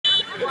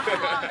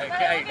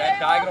Hey, that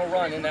diagonal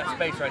run in that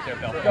space right there,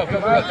 Bill. Go, go, go.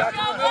 That's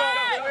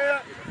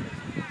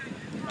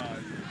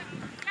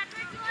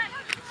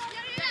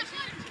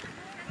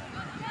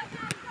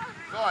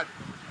good.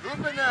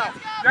 Movement now.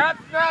 That's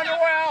not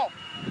well.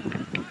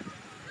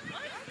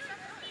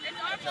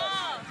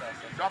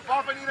 Drop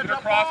off, Anita. Get Drop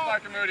across, off.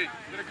 Micah Moody.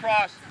 Get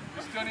across.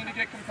 You still need to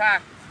get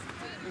compact.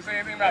 Don't say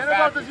anything about And that.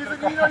 about this, use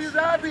Anita, use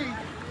Abby.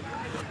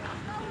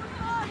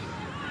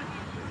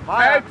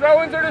 Hey,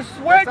 throw-ins are to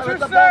switch or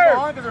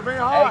serve.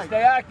 Hey,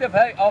 stay active.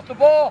 Hey, off the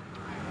ball.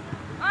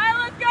 All right,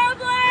 let's go,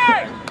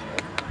 Blake!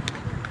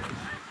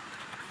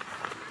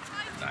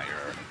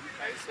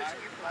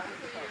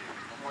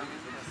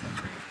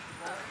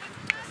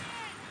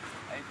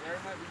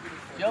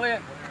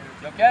 Jillian,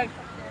 you okay?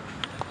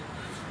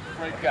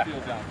 Break the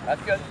field down.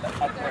 That's good.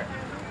 Up there.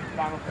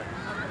 Final pick.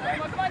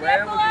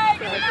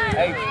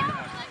 Hey.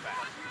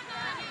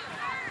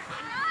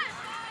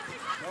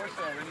 North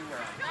or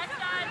anywhere.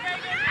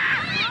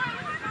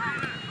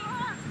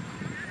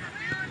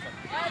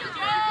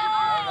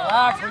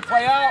 Relax, we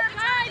play out.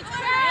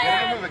 Get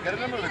him to move it, get him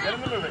to move it, get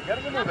him to move it, get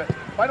him to move it.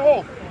 Find a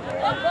hole.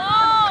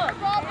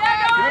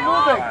 Get him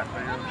moving.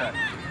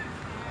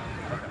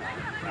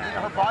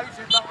 Her body,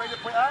 she's not ready to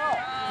play out.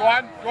 Go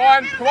on, go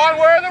on, come on,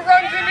 where are the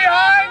runs in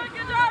behind?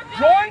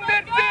 Join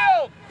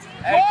midfield.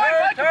 Hey,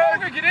 turn.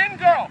 Get in,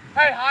 girl.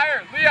 Hey,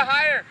 higher, Leah,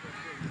 higher.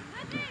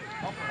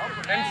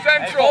 And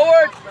central. Hey,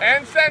 forward.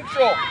 And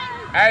central.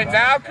 Hey,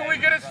 now can we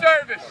get a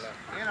service?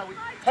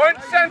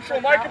 Point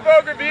central, Micah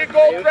Boger, be a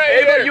goal right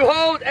Ava, here. you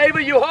hold.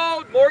 Ava, you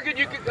hold. Morgan,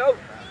 you can go.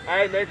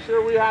 Hey, make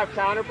sure we have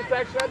counter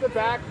protection at the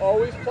back.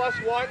 Always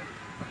 +1.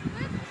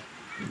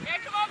 Yeah,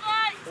 come on,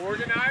 Blake!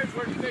 Organize.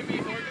 Where should they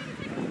be, Morgan?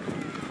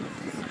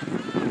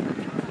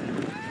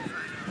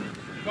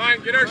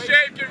 Fine, get our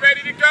shape, get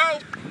ready to go.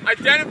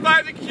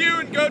 Identify the cue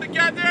and go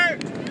together.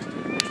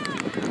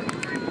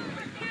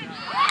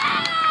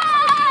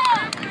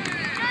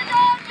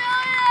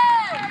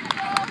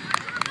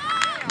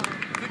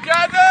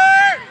 Together!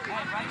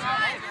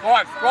 Go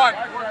on, go on.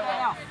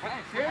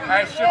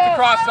 Hey, shift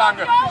across,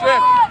 Sandra.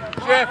 Shift.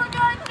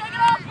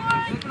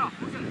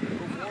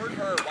 Reward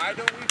her. Why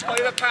don't we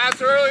play the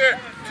pass earlier?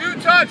 2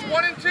 touch,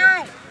 1 and 2.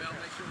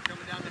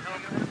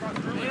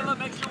 Ayla,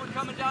 make sure we're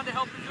coming down to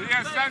help you.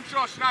 Yeah,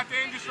 central. She's not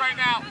dangerous right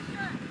now.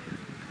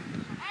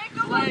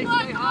 Stay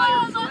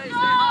higher. Stay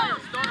higher.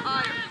 Start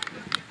higher.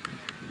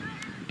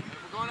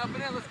 We're going up and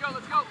in. Let's go.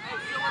 Let's go. Hey,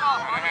 seal it off.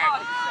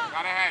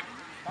 Got ahead.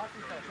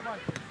 Come on.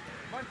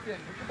 Come on, Finn.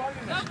 Put your body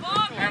in there. Come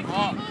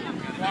on.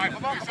 Right,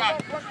 Come on, face come on. up.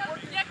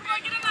 Yeah, come on,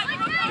 get in there!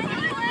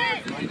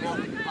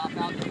 Pop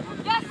out there.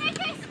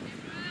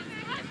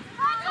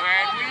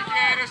 And we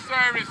get a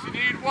service. You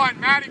need 1.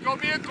 Maddie, go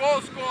be a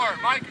goal scorer.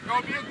 Micah,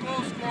 go be a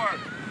goal scorer.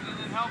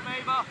 Help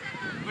Ava.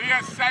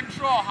 Leah,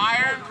 central,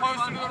 higher and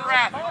closer to the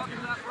ref.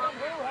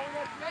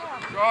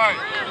 Good.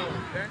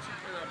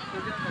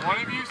 One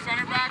of you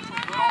center backs a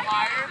little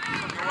higher.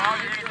 So Noel,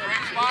 you're in a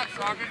great spot.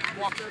 Saga, just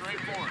walk straight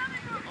forward.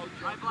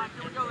 Right, Black,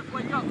 here we go. Let's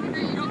wake up. Go.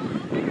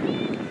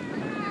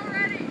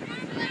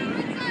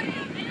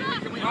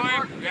 Can we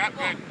Good. Yeah,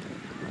 good.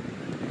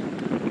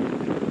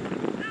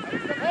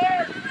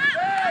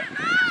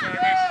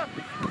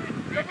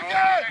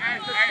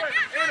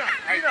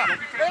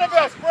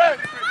 Annabelle, spread!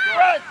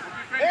 Spread!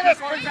 Anna,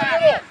 spread in the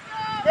middle!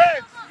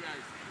 Spread!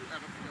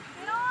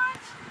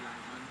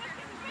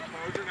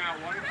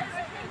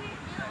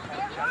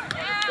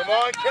 Come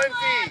on,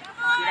 Kenzie!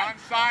 Get on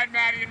side,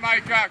 Maddie and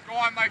Micah. Go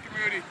on, Micah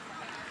Moody.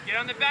 Get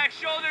on the back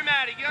shoulder,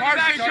 Maddie. Get on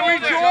Carson, the back can we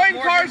shoulder.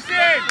 join,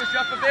 Carson? Push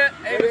up a bit.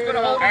 Ava's going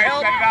to hold Hey, and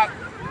help. set it up.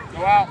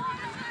 Go out.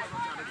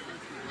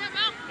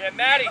 Yeah,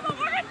 Maddie,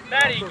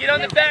 get on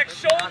the back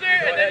shoulder,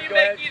 and then you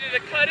make either the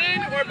cut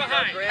in or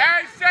behind.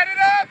 Hey, set it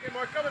up. Okay,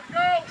 Mark, come, let's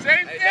go!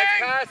 Same Hey, thing. next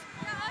pass.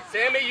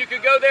 Sammy, you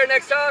can go there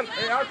next time.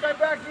 Hey, outside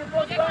back, you're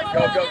both back.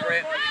 Go,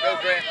 Grant. Go,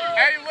 Grant.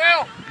 Hey,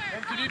 Lil.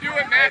 Can you do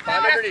a max?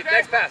 Find underneath.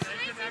 Next pass.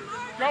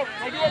 Go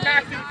do a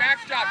max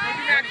job. Go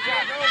do max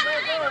job.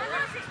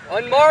 Go.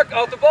 Unmark,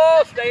 off the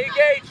ball. Stay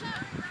engaged.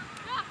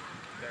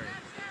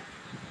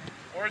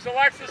 Or is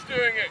Alexis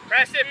doing it?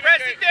 Press it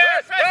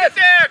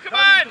there, come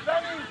on.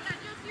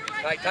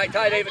 Tight, Ava,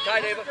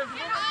 tight, Ava.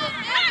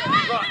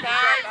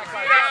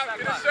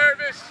 Get a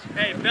service.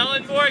 Hey, Bell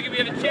and Morgan, we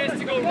have a chance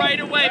to go right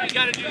away. We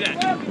got to do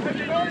that.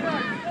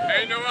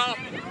 Hey, Noel.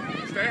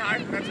 Stay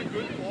high. That's a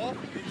good ball.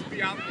 Needs to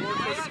be out more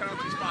towards the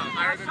penalty spot.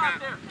 Higher than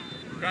that.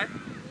 Okay?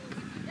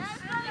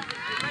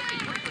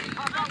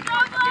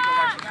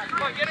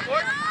 Come on, get it,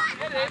 Morgan.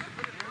 Get it.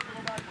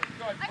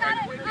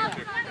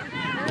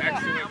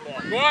 Excellent ball.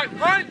 Go on,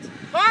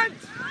 hunt!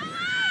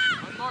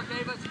 Unmark,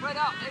 Ava. Spread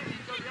out. Ava, you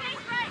go the other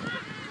way.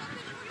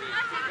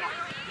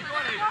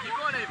 Keep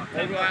going, Ava.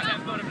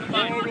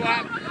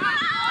 Overlap.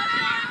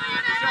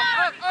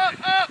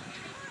 Up.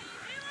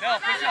 No,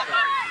 push up.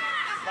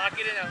 Lock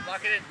it in.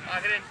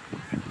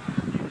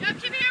 Yep,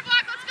 keep it here,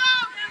 Black, let's go!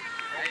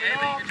 Hey,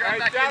 Ava, you can drop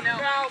back in now.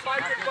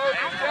 Micah Boger.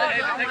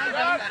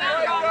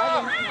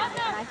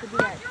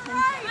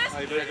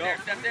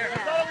 Step there.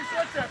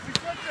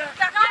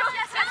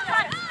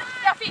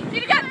 Yeah,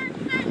 feet again!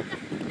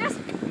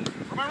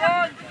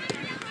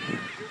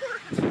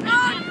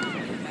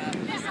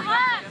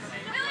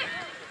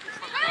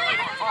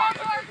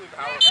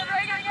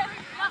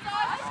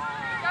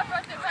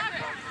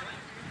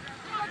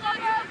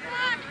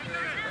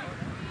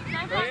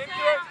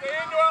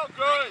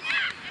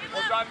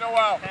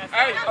 Noel.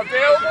 Hey,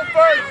 available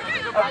first.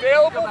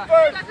 Available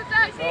first.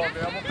 No,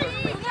 available first.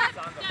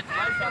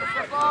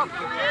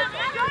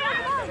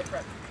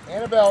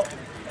 Annabelle.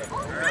 Get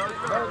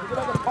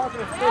on the park in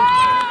the street.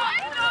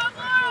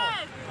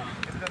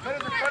 If the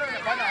defender's in front of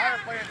him, find a higher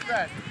play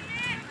instead.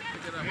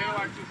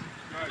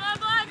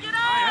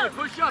 Hey,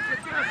 push up.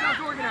 Let's get ourselves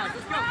organized.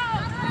 Let's go.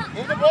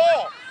 Move the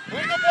ball.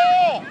 Move the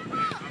ball.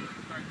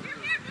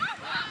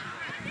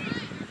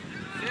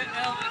 Sit,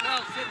 Bell.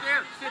 Sit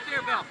there. Sit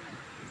there, Bell.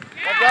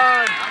 Well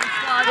done.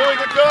 Doing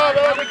good job.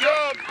 Ella, good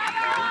job.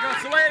 Here we go,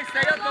 Sway.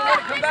 Stay up. Don't let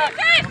it come back.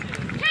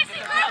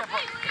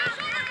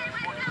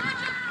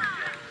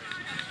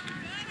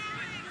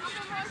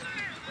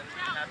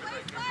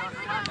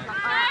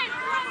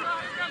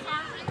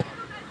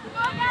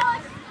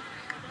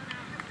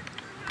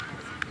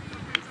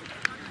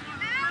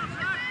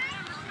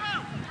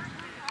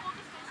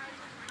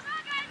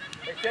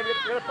 Hey, Kim, you're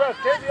going to press.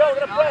 Kim, you're going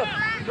to press.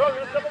 Go, you're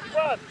going to step up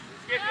press.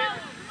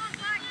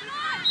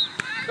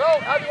 Go,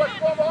 how do you want to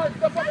fall behind?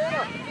 Step up, Anna.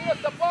 Anna,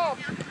 step up.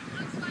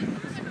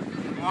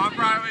 Come on,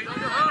 Riley.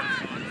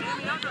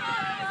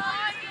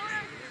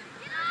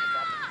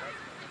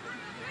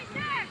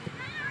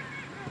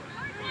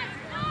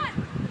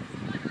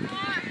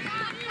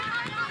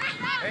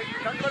 Hey,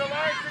 come to the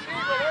line for me.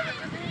 Go in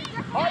for me.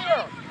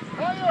 Higher.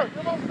 Higher.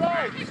 Come on,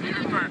 side. Receive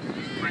it first.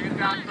 Bring it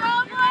down first. Get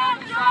the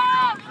elbow shot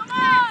up.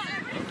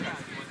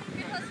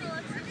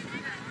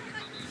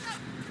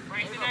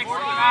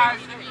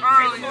 Organize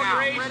early now.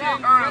 Early. Right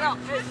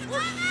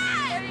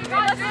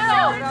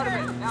out of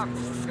it. Now,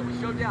 can we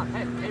show down?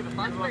 Hey, Ava,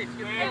 find space.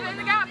 Get in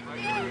the gap.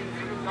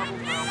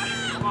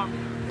 Come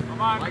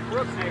on. Like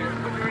Brooks here.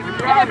 Put her in the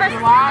pressure.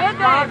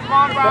 Relax. Come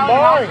on,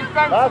 Riley.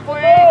 That's the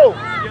move.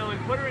 Dylan,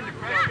 put her into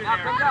pressure Now,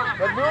 come there. down.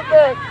 Good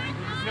movement.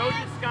 No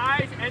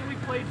disguise, and we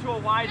played to a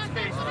wide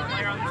space with the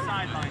player on the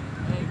sideline.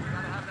 Hey, you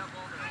gotta have that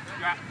ball there.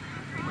 Yeah.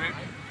 Wait.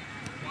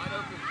 Wide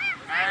open.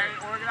 Hey,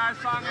 organize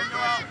song and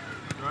Noel.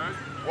 Good.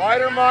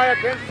 Wider, Maya.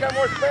 Ken's got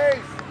more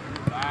space.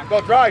 Relax.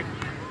 Go, drive.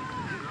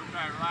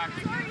 Okay, relax.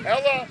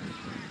 Ella,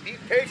 be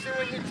patient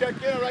when you check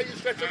in. I'll let you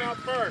stretch them out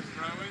first.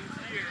 Throw in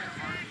here.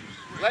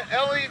 Let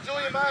Ellie and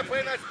Julia Maya play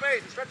in that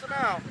space. Stretch them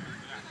out.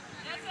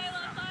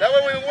 That way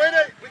when we win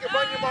it, we can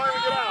find you behind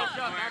and get out.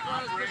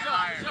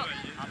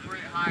 Operate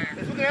higher.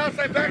 This is the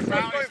outside back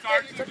stretch Riley going starts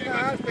forward. You to check give the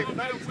high us space.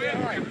 Now you stay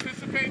high.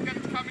 anticipate that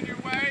it's coming your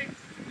way.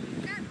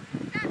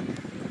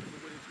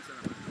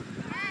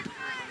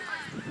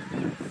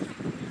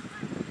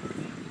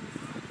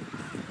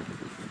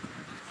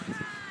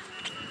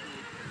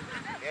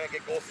 Yeah,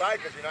 get goal side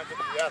because you're not going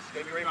to, yes,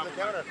 going to be ready for the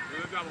counter.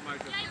 Do the double,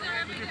 Micah.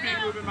 Keep your feet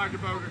moving, Micah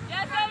Boger.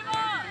 Yes,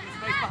 Ava!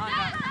 Space behind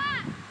that.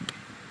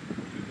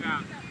 Get it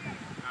down.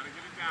 Gotta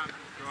get it down.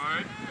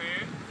 Good.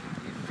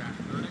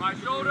 Stand. My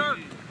shoulder.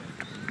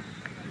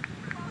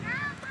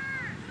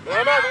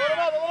 Let him out, let him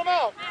out, let him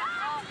out.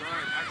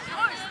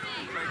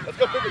 Let's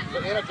go, Piggy. So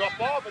Anna,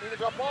 drop off. I need to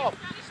drop off.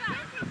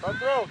 Don't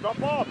throw.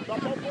 Drop off.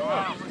 Drop off.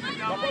 Wow.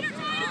 Drop off.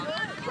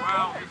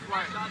 Wow. This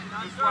way.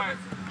 This way.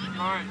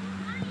 All right.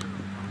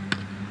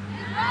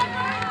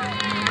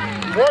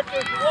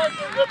 Working,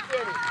 good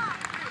Kenny.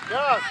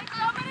 Yes.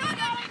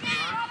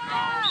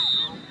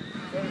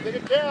 Take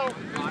it down.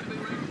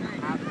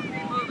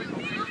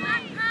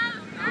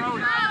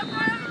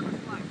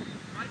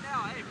 Right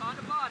now, hey, find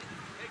the body.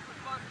 Take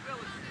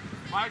responsibility.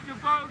 Micah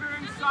Boger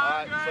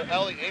inside. So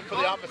Ellie, aim for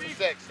the opposite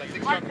six. Like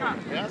 6 Mark up.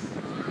 Yes?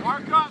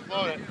 Mark up.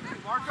 Float it.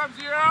 Mark up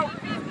 0.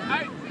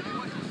 Hey.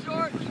 What's the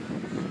short?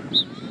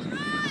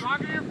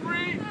 Stronger your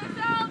free.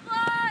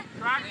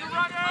 Track the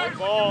runners. Good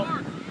ball.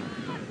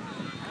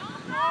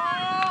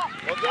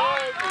 Well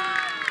done.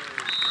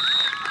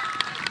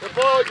 Good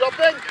ball. Jump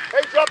in.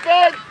 Hey, jump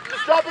in.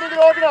 Just drop it and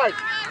get organized.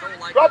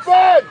 Like drop in.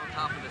 on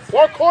top of this.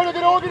 One corner,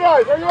 get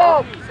organized. There you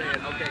are.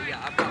 Saying, okay,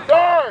 yeah, I've got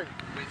Third.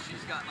 when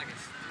she's got like a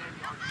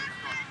 10-yard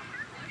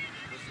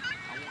listen,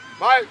 I want you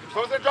Mike,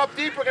 someone's going to drop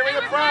deeper. Get ready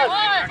to press.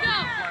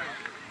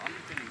 I'm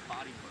thinking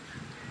body push.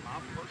 My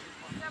push is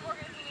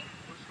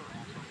push her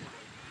off the foot.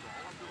 So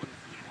all I'm doing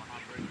is one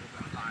operator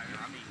that higher.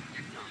 I mean,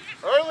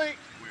 Early.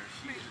 where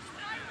she's just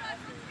like,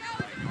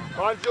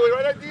 Come on, Julie.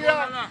 Right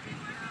idea.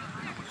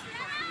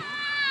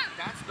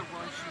 that's the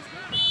run she's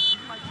wanting. She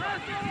might try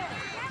to do it.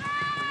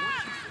 But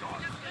once she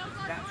starts,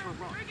 that's her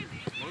run.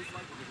 Most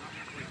likely they're not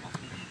going to play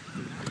awesome.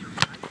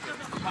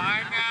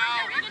 Time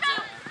now.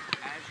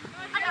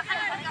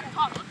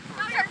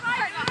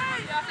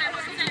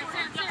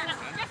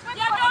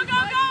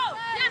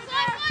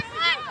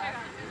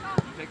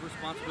 Take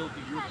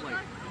responsibility, your play.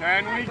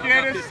 Can we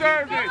get a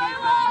service?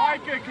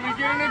 Micah, can we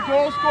get in a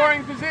goal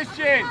scoring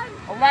position?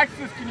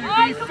 Alexis, can you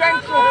be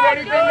central for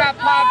anything that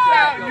pops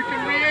out and you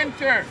can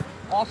re-enter?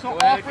 Also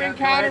offering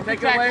counter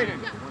protection.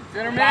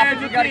 Center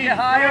manager, You gotta get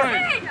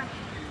higher.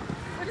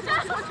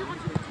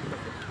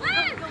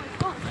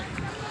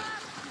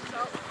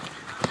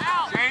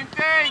 Same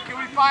thing. Can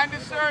we find a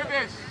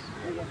service?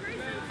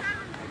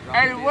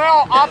 Hey,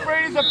 Will,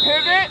 operate as a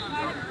pivot.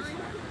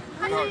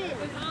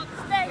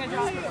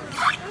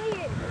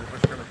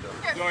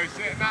 Zoe,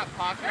 sit in that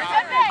pocket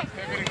out.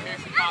 Pivot in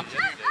case it pops in.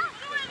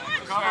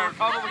 Cover,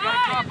 cover, we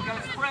gotta drop, we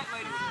gotta sprint,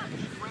 ladies.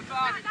 Sprint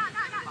back.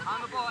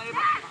 Behind the ball,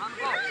 Ava, behind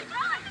the ball.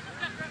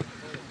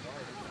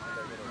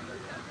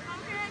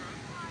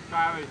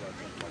 Kylie.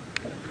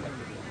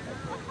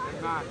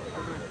 Not.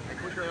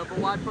 Quicker,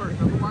 open wide first,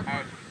 open wide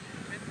first.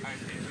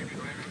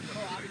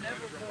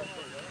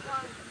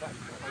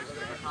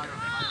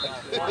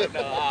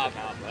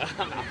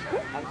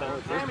 I'm done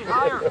with this. Sammy,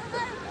 higher.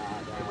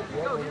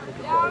 Yeah,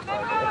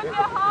 remember,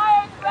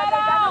 higher, spread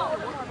out.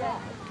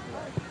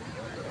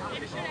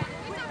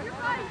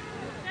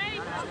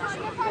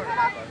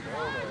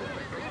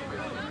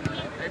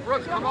 Hey,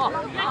 Brooks, come on.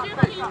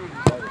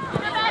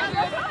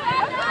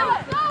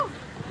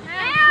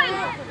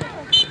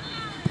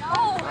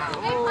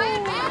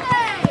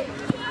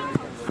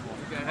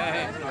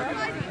 Hey.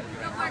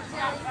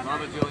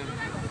 Love it, Julian.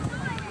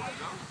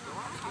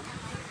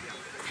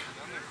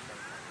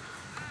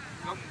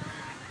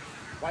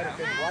 Wide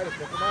open,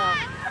 come on.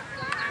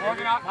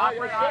 Morgan, out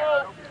for it.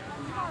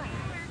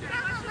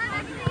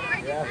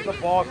 Yeah, it's the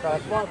ball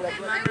cross. Come on, Be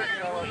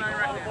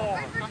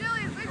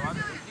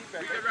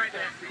good right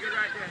there. Be good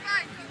right there.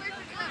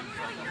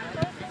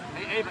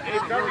 Hey, Ava.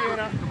 Cover you,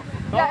 Anna.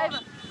 Yeah, Ava.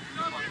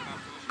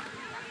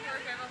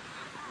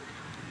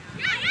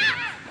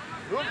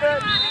 Move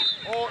it.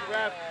 Oh,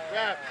 ref.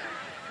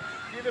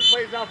 Give the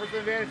plays out for some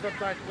advantage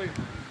sometimes, please.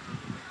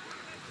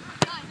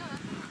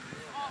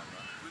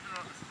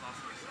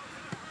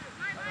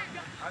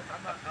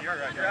 You're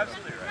right. You're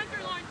absolutely right.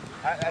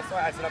 That's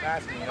why I said I'm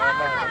asking. You know,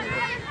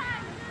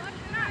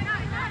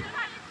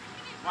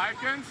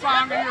 Mike and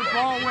Sanga, your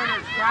ball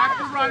winners. Crack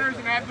the runners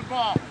and have the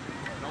ball.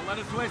 Don't let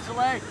it switch the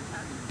leg.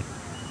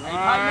 Hey,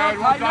 Good,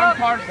 well tighten done, up.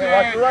 Carson. Okay,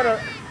 watch the runner.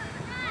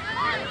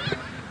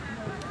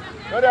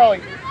 Good,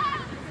 Ellie.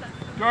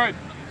 Good.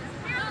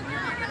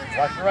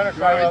 Watch the runner, Good,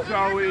 Shiloh.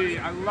 Zoe.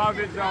 I love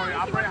it, Zoe.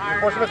 Operate higher.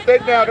 Force a now.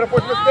 mistake now. Gonna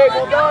force a mistake.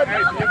 Well done. Hey,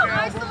 be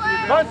available.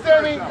 Come on,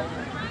 Sammy.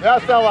 Yeah,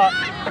 Stella.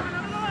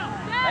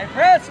 Hey,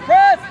 press.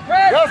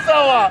 Yeah,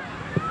 Stella.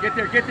 Get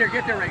there,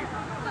 Reagan.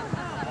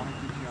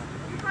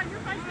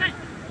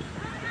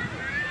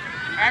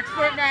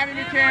 Excellent, Maddie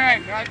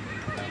McCann. Good.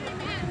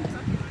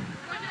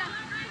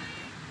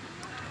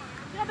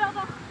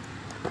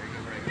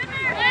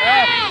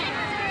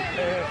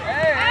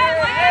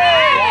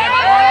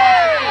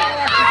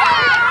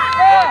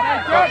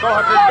 Go,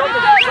 Hunter.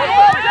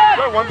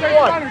 Go,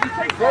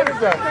 1-1. What is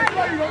that?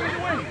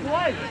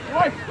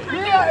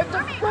 Yeah, it's a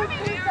good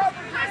team.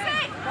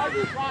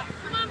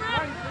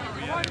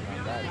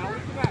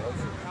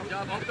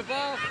 Off the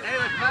ball. Hey,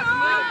 let's pass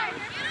him up.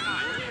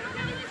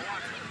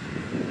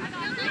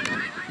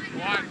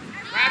 One.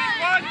 Maddie,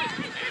 one.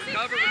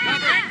 Cover.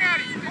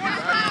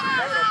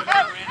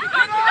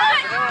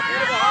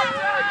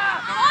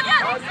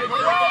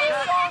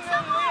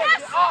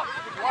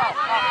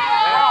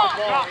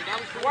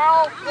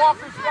 Well,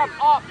 Walker, step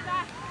up.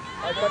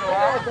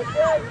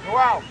 Go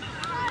out.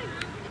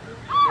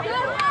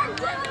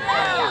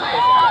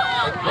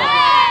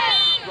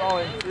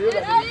 Going through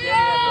that.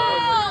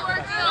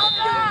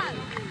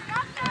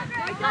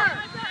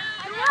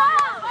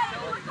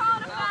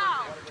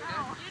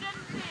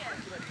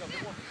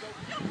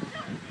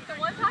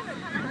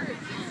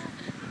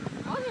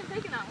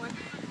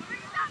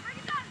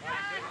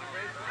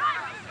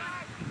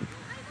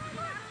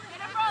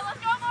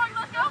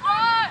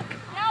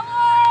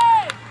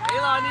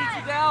 Ayla, I need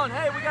you down.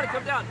 Hey, we gotta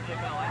come down.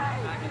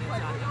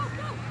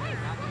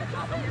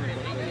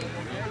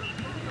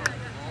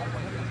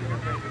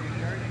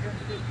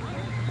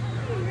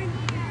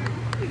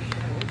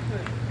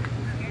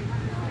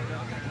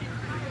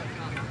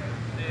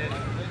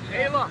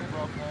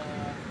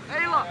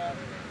 Ayla,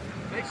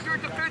 make sure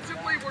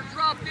defensively we're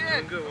dropped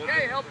in.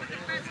 Okay, help it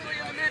defensively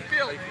in the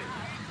midfield.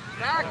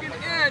 Back and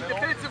in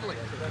defensively.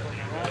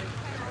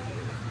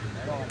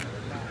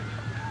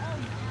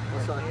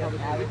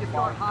 We can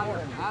start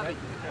higher. Abby,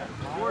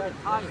 Morgan,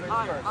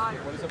 higher.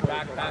 What is a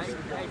back pass?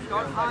 Hey,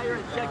 start higher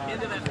and check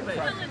into that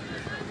space.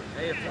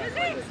 Hey, if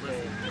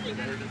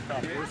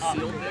we're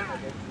sealed there,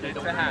 they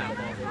don't have the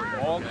ball for it.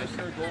 All this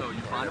circle. So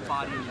you find a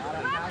body and you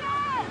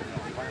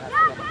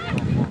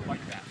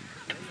like that.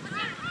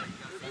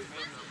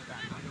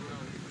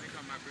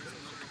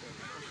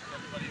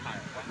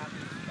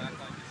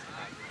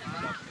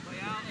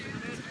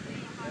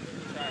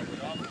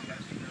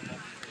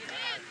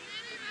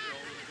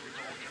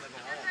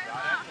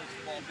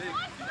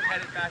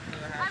 Head it back into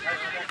the half.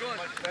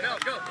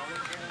 Go.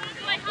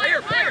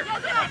 Player. Hey,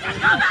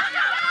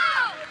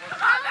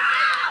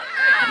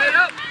 commit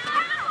up.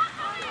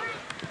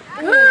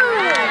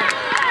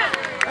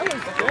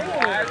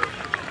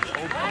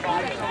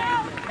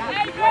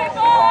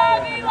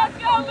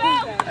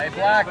 Hey,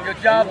 Black, good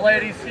job,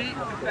 ladies.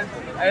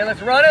 Hey,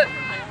 let's run it.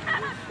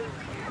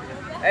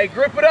 Hey,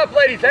 group it up,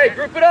 ladies. Hey,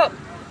 group it up.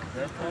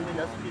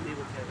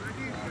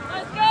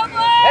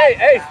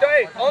 Hey,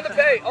 stay on the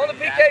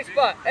PK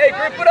spot. Hey,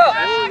 group it up.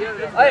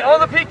 Hey, on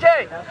the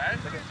PK.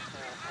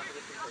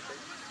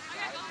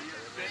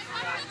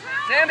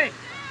 Sammy,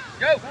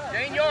 Go,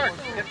 gain yards,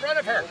 in front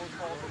of her.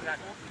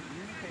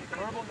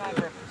 Verbal,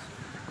 non-verbal.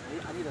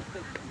 I need a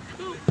stick.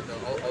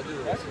 I'll do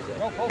the rest of that.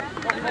 Go, go, go,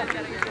 go.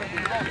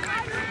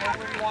 Go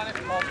where you want it.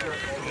 I won't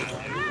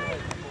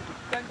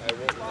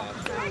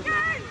last.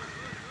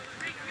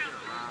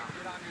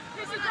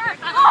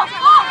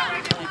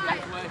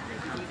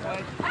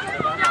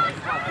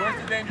 Where's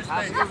the dangerous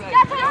space?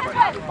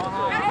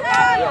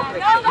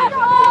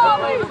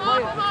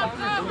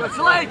 Good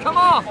Slade, come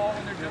on!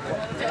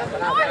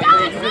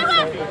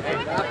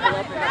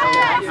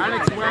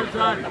 Alex, well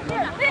done.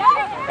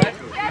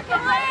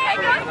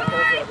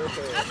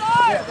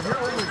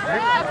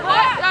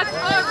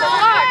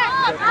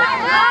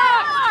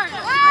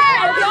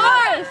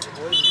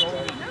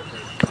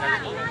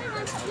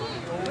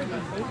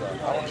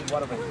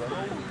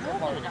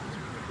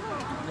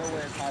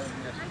 Nowhere is higher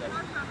than yesterday.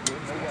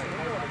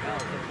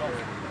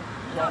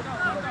 A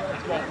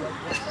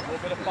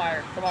little bit of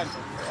fire. Come on. All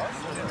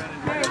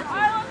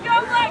right, let's go,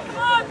 Blake, come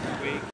on!